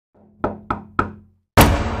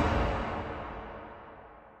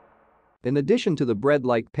In addition to the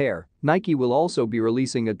Bred-like pair, Nike will also be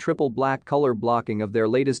releasing a triple black color blocking of their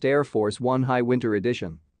latest Air Force 1 High Winter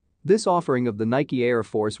Edition. This offering of the Nike Air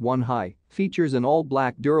Force 1 High features an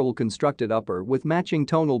all-black durable constructed upper with matching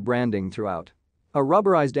tonal branding throughout. A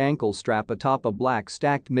rubberized ankle strap atop a black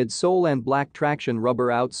stacked midsole and black traction rubber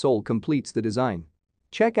outsole completes the design.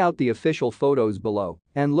 Check out the official photos below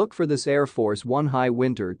and look for this Air Force 1 High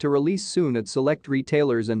Winter to release soon at select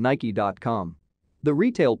retailers and Nike.com. The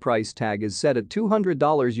retail price tag is set at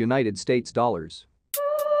 $200 United States dollars.